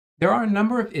There are a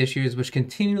number of issues which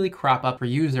continually crop up for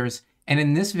users, and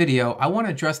in this video, I want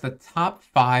to address the top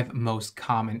 5 most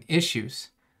common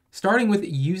issues. Starting with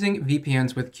using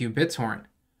VPNs with qBittorrent.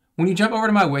 When you jump over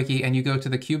to my wiki and you go to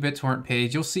the qBittorrent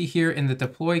page, you'll see here in the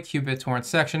Deploy qBittorrent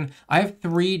section, I have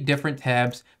 3 different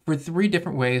tabs for 3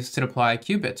 different ways to deploy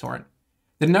qBittorrent.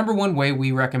 The number one way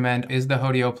we recommend is the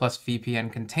Hodio plus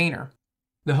VPN container.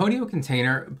 The Hodio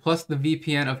container plus the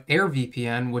VPN of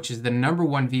AirVPN, which is the number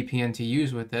one VPN to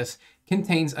use with this,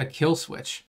 contains a kill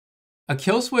switch. A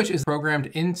kill switch is programmed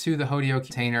into the Hodio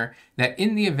container that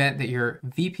in the event that your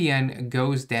VPN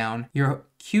goes down, your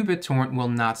qBittorrent will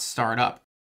not start up.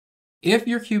 If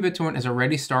your qBittorrent is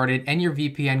already started and your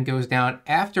VPN goes down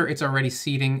after it's already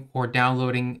seeding or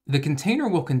downloading, the container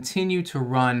will continue to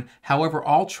run. However,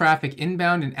 all traffic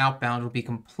inbound and outbound will be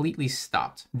completely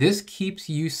stopped. This keeps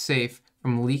you safe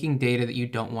from leaking data that you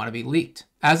don't want to be leaked.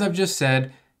 As I've just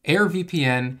said,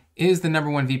 AirVPN is the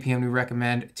number one VPN we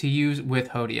recommend to use with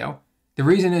Hodio. The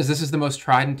reason is this is the most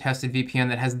tried and tested VPN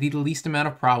that has the least amount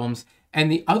of problems,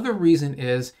 and the other reason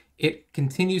is it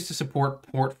continues to support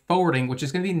port forwarding, which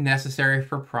is going to be necessary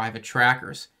for private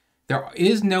trackers. There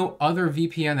is no other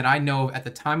VPN that I know of at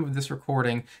the time of this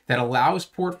recording that allows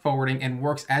port forwarding and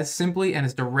works as simply and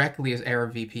as directly as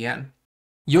AirVPN.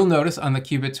 You'll notice on the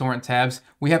qBittorrent tabs,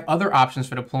 we have other options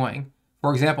for deploying.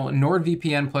 For example,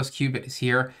 NordVPN plus qBit is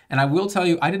here, and I will tell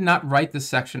you, I did not write this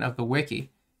section of the wiki.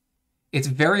 It's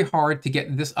very hard to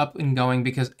get this up and going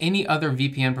because any other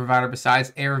VPN provider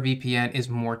besides AirVPN is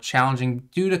more challenging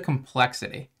due to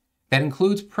complexity. That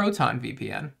includes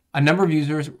ProtonVPN. A number of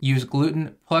users use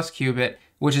Gluten plus qBit,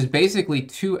 which is basically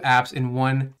 2 apps in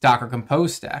one Docker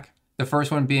Compose stack. The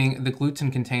first one being the Gluten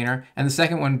container, and the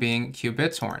second one being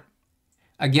qBittorrent.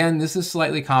 Again, this is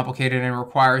slightly complicated and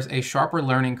requires a sharper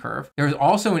learning curve. There's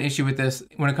also an issue with this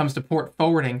when it comes to port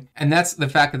forwarding, and that's the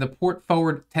fact that the port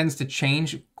forward tends to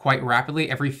change quite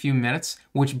rapidly every few minutes,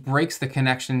 which breaks the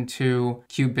connection to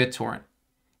qBittorrent.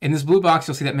 In this blue box,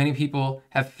 you'll see that many people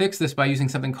have fixed this by using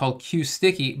something called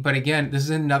qSticky, but again, this is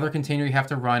another container you have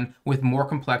to run with more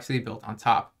complexity built on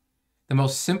top. The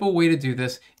most simple way to do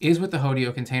this is with the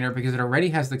Hodio container because it already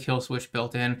has the kill switch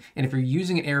built in, and if you're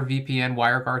using an AirVPN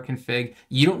WireGuard config,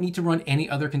 you don't need to run any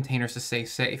other containers to stay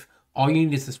safe. All you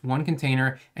need is this one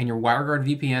container and your WireGuard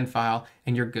VPN file,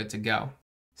 and you're good to go.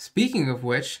 Speaking of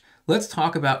which, let's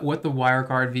talk about what the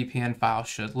WireGuard VPN file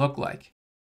should look like.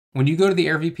 When you go to the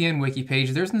AirVPN wiki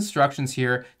page, there's instructions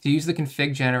here to use the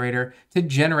config generator to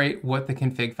generate what the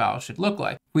config file should look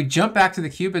like. If we jump back to the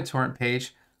qBittorrent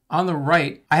page, on the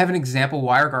right, I have an example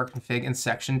WireGuard config in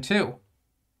section 2.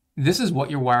 This is what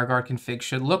your WireGuard config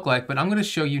should look like, but I'm going to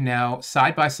show you now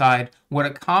side by side what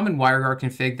a common WireGuard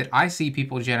config that I see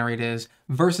people generate is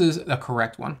versus a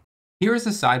correct one. Here is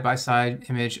a side-by-side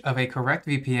image of a correct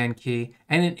VPN key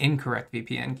and an incorrect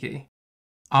VPN key.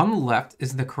 On the left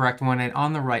is the correct one and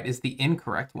on the right is the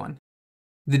incorrect one.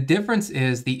 The difference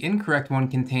is the incorrect one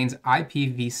contains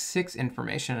IPv6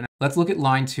 information. Let's look at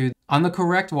line 2. On the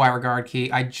correct WireGuard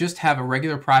key, I just have a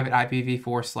regular private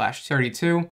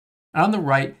IPv4/32. And on the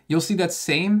right, you'll see that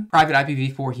same private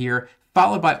IPv4 here,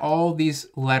 followed by all these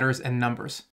letters and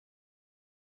numbers.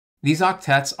 These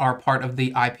octets are part of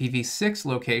the IPv6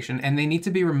 location, and they need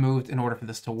to be removed in order for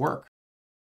this to work.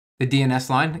 The DNS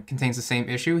line contains the same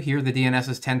issue. Here, the DNS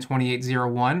is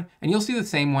 10.28.0.1, and you'll see the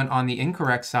same one on the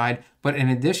incorrect side, but in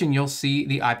addition, you'll see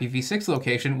the IPv6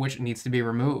 location, which needs to be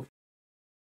removed.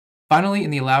 Finally,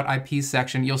 in the allowed IP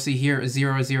section, you'll see here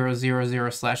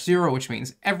 0000/0, which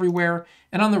means everywhere,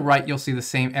 and on the right, you'll see the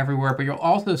same everywhere, but you'll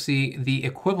also see the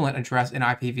equivalent address in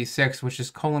IPv6, which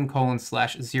is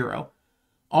 ::/0.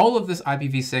 All of this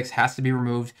IPv6 has to be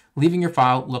removed, leaving your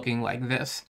file looking like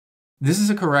this. This is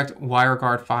a correct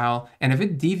WireGuard file, and if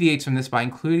it deviates from this by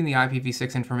including the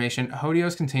IPv6 information,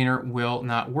 Hodio's container will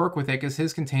not work with it because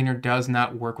his container does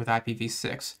not work with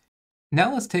IPv6.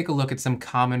 Now let's take a look at some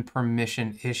common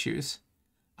permission issues.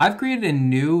 I've created a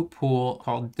new pool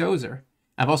called Dozer.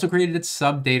 I've also created a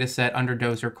sub-dataset under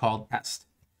Dozer called test.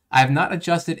 I have not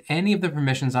adjusted any of the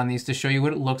permissions on these to show you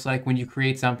what it looks like when you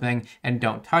create something and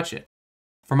don't touch it.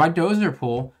 For my Dozer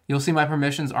pool, you'll see my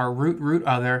permissions are root, root,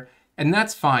 other, and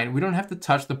that's fine. We don't have to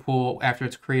touch the pool after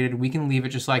it's created. We can leave it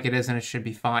just like it is and it should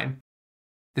be fine.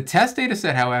 The test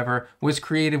dataset, however, was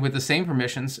created with the same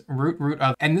permissions, root, root,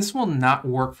 other, and this will not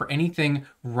work for anything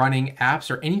running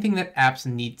apps or anything that apps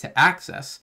need to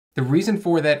access. The reason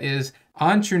for that is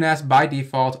on TrueNAS, by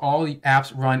default, all the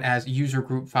apps run as user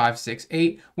group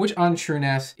 568, which on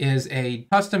TrueNAS is a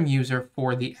custom user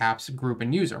for the app's group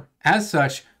and user. As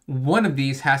such, one of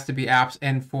these has to be apps,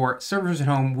 and for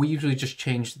ServersatHome, we usually just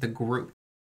change the group.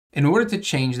 In order to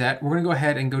change that, we're going to go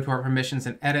ahead and go to our permissions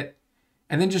and edit,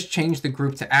 and then just change the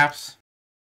group to apps.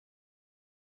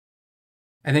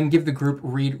 And then give the group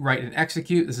read, write, and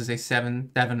execute. This is a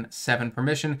 777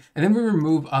 permission. And then we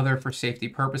remove other for safety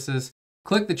purposes.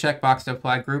 Click the checkbox to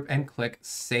apply group and click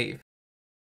save.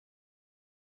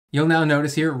 You'll now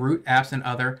notice here root, apps, and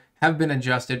other have been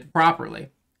adjusted properly.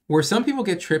 Where some people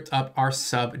get tripped up are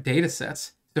sub data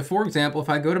sets. So for example, if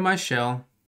I go to my shell,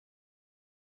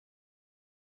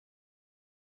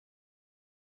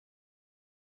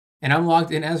 and I'm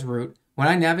logged in as root, when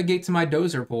I navigate to my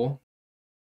dozer pool,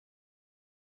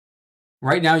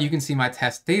 right now you can see my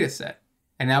test data set.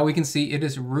 And now we can see it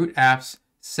is root apps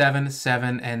 7,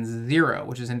 7, and 0,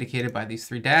 which is indicated by these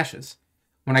 3 dashes.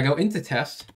 When I go into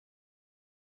test,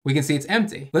 we can see it's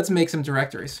empty. Let's make some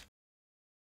directories.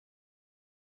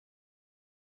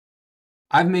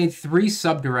 I've made 3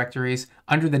 subdirectories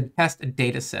under the test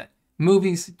dataset: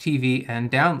 movies, TV, and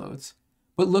downloads.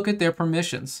 But look at their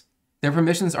permissions. Their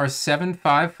permissions are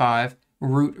 755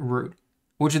 root root,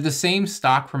 which are the same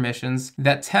stock permissions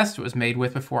that test was made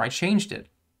with before I changed it.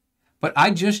 But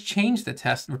I just changed the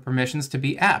test permissions to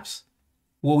be apps.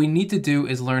 What we need to do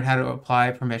is learn how to apply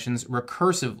permissions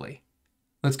recursively.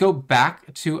 Let's go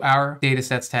back to our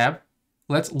datasets tab.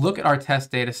 Let's look at our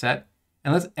test dataset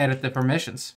and let's edit the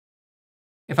permissions.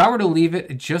 If I were to leave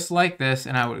it just like this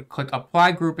and I would click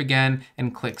apply group again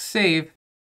and click save,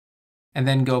 and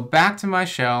then go back to my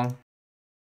shell,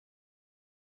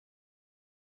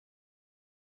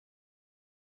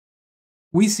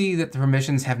 we see that the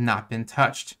permissions have not been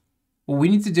touched. What we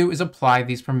need to do is apply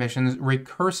these permissions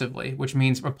recursively, which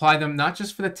means apply them not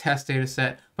just for the test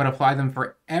dataset, but apply them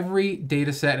for every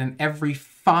dataset and every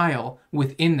file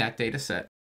within that dataset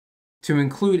to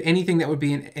include anything that would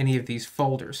be in any of these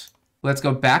folders. Let's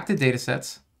go back to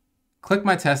datasets, click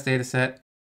my test dataset,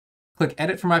 click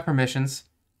edit for my permissions.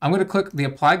 I'm going to click the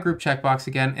apply group checkbox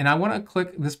again, and I want to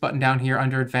click this button down here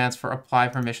under advanced for apply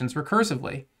permissions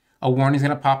recursively. A warning is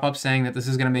going to pop up saying that this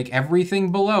is going to make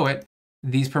everything below it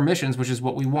these permissions, which is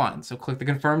what we want. So click the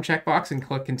confirm checkbox and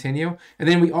click continue. And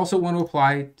then we also want to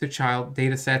apply to child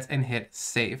datasets and hit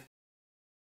save.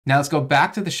 Now let's go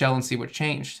back to the shell and see what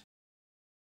changed.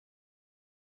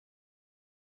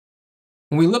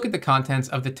 When we look at the contents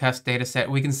of the test dataset,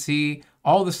 we can see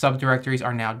all the subdirectories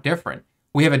are now different.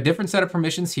 We have a different set of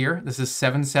permissions here. This is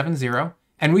 770,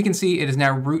 and we can see it is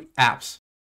now root apps.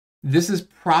 This is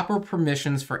proper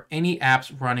permissions for any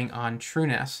apps running on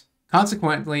TrueNAS.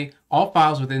 Consequently, all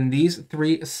files within these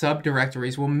 3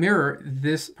 subdirectories will mirror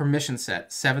this permission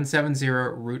set, 770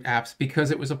 root apps,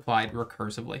 because it was applied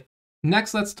recursively.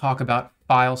 Next, let's talk about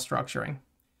file structuring.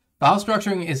 File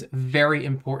structuring is very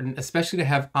important, especially to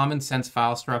have common sense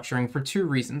file structuring for 2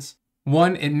 reasons.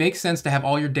 One, it makes sense to have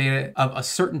all your data of a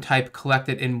certain type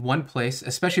collected in one place,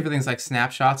 especially for things like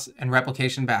snapshots and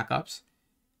replication backups.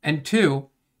 And 2,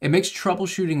 it makes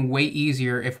troubleshooting way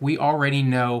easier if we already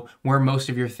know where most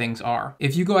of your things are.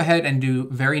 If you go ahead and do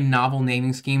very novel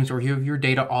naming schemes or you have your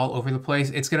data all over the place,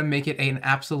 it's going to make it an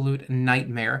absolute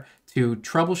nightmare to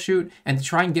troubleshoot and to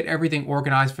try and get everything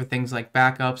organized for things like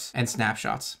backups and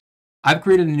snapshots. I've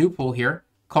created a new pool here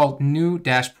called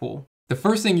new-pool. The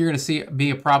first thing you're going to see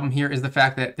be a problem here is the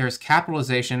fact that there's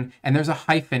capitalization and there's a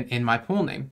hyphen in my pool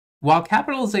name. While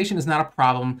capitalization is not a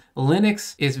problem,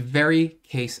 Linux is very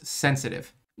case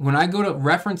sensitive. When I go to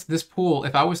reference this pool,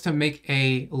 if I was to make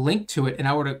a link to it and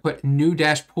I were to put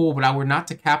new-pool, but I were not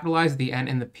to capitalize the N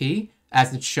and the P,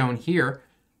 as it's shown here,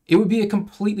 it would be a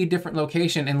completely different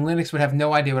location and Linux would have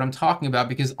no idea what I'm talking about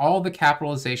because all the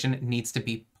capitalization needs to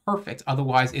be perfect.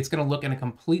 Otherwise, it's going to look in a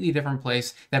completely different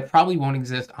place that probably won't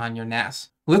exist on your NAS.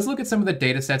 Let's look at some of the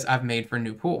data sets I've made for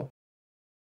new pool.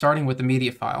 Starting with the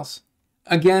media files.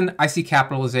 Again, I see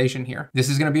capitalization here. This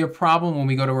is going to be a problem when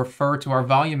we go to refer to our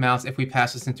volume mounts if we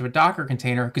pass this into a Docker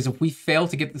container, because if we fail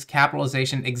to get this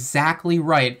capitalization exactly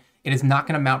right, it is not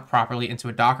going to mount properly into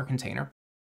a Docker container.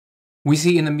 We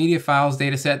see in the media files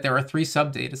dataset, there are 3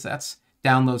 sub-datasets.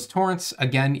 Downloads torrents,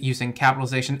 again, using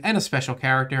capitalization and a special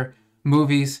character,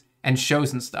 movies, and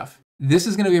shows and stuff. This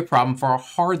is going to be a problem for a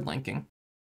hard linking.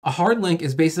 A hard link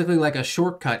is basically like a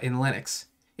shortcut in Linux.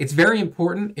 It's very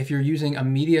important if you're using a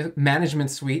media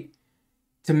management suite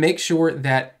to make sure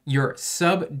that your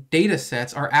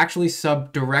sub-datasets are actually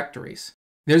sub-directories.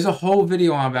 There's a whole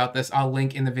video about this I'll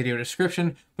link in the video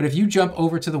description, but if you jump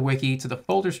over to the wiki, to the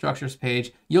folder structures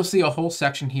page, you'll see a whole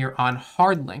section here on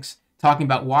hard links, talking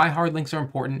about why hard links are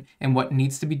important and what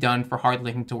needs to be done for hard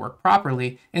linking to work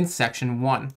properly in section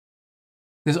 1.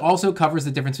 This also covers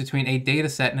the difference between a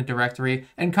dataset and a directory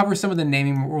and covers some of the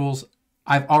naming rules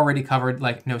I've already covered,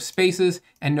 like no spaces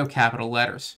and no capital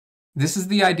letters. This is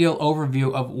the ideal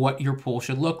overview of what your pool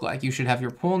should look like. You should have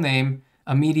your pool name,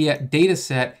 a media data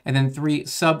set, and then 3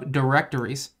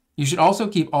 subdirectories. You should also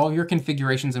keep all of your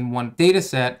configurations in one data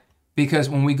set, because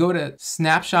when we go to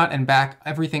snapshot and back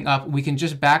everything up, we can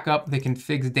just back up the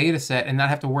configs data set and not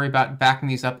have to worry about backing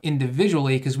these up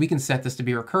individually, because we can set this to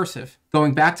be recursive.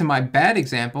 Going back to my bad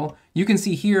example, you can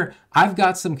see here, I've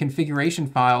got some configuration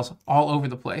files all over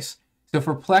the place. So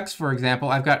for Plex, for example,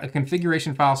 I've got a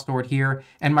configuration file stored here,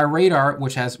 and my radar,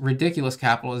 which has ridiculous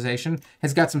capitalization,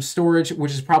 has got some storage,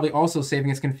 which is probably also saving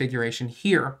its configuration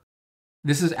here.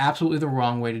 This is absolutely the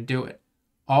wrong way to do it.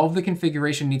 All of the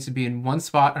configuration needs to be in one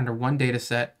spot under one data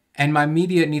set, and my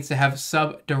media needs to have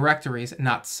subdirectories,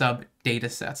 not sub-data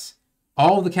sets.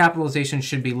 All of the capitalization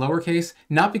should be lowercase,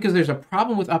 not because there's a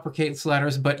problem with uppercase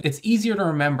letters, but it's easier to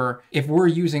remember if we're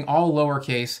using all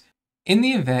lowercase. In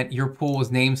the event your pool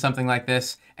is named something like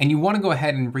this, and you want to go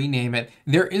ahead and rename it,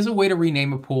 there is a way to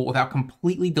rename a pool without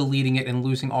completely deleting it and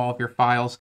losing all of your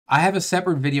files. I have a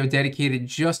separate video dedicated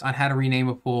just on how to rename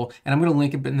a pool, and I'm going to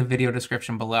link it in the video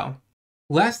description below.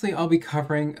 Lastly, I'll be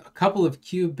covering a couple of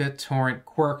qBittorrent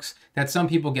quirks that some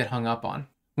people get hung up on.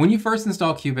 When you first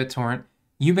install qBittorrent,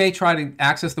 you may try to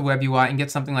access the web UI and get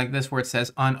something like this where it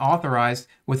says unauthorized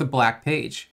with a black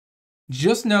page.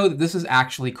 Just know that this is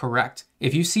actually correct.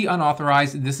 If you see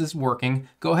unauthorized, this is working,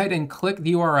 go ahead and click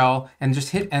the URL and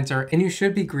just hit enter, and you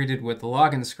should be greeted with the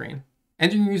login screen.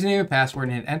 Enter your username and password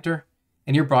and hit enter,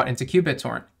 and you're brought into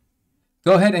qBittorrent.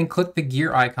 Go ahead and click the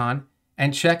gear icon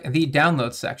and check the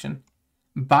downloads section.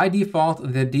 By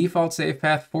default, the default save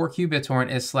path for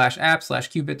qBittorrent is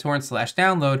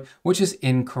 /app/qBittorrent/download, which is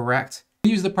incorrect. To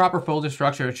use the proper folder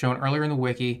structure as shown earlier in the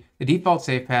wiki, the default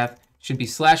save path should be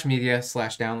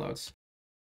 /media/downloads.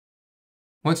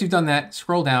 Once you've done that,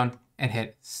 scroll down and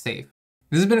hit save.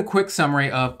 This has been a quick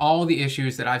summary of all the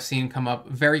issues that I've seen come up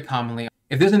very commonly.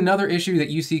 If there's another issue that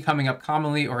you see coming up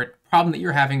commonly or a problem that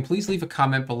you're having, please leave a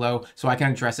comment below so I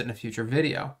can address it in a future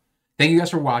video. Thank you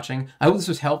guys for watching. I hope this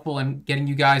was helpful in getting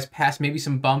you guys past maybe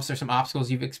some bumps or some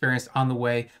obstacles you've experienced on the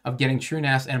way of getting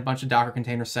TrueNAS and a bunch of Docker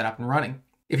containers set up and running.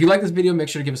 If you like this video, make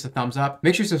sure to give us a thumbs up.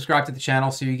 Make sure to subscribe to the channel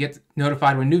so you get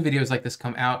notified when new videos like this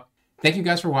come out. Thank you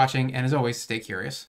guys for watching, and as always, stay curious.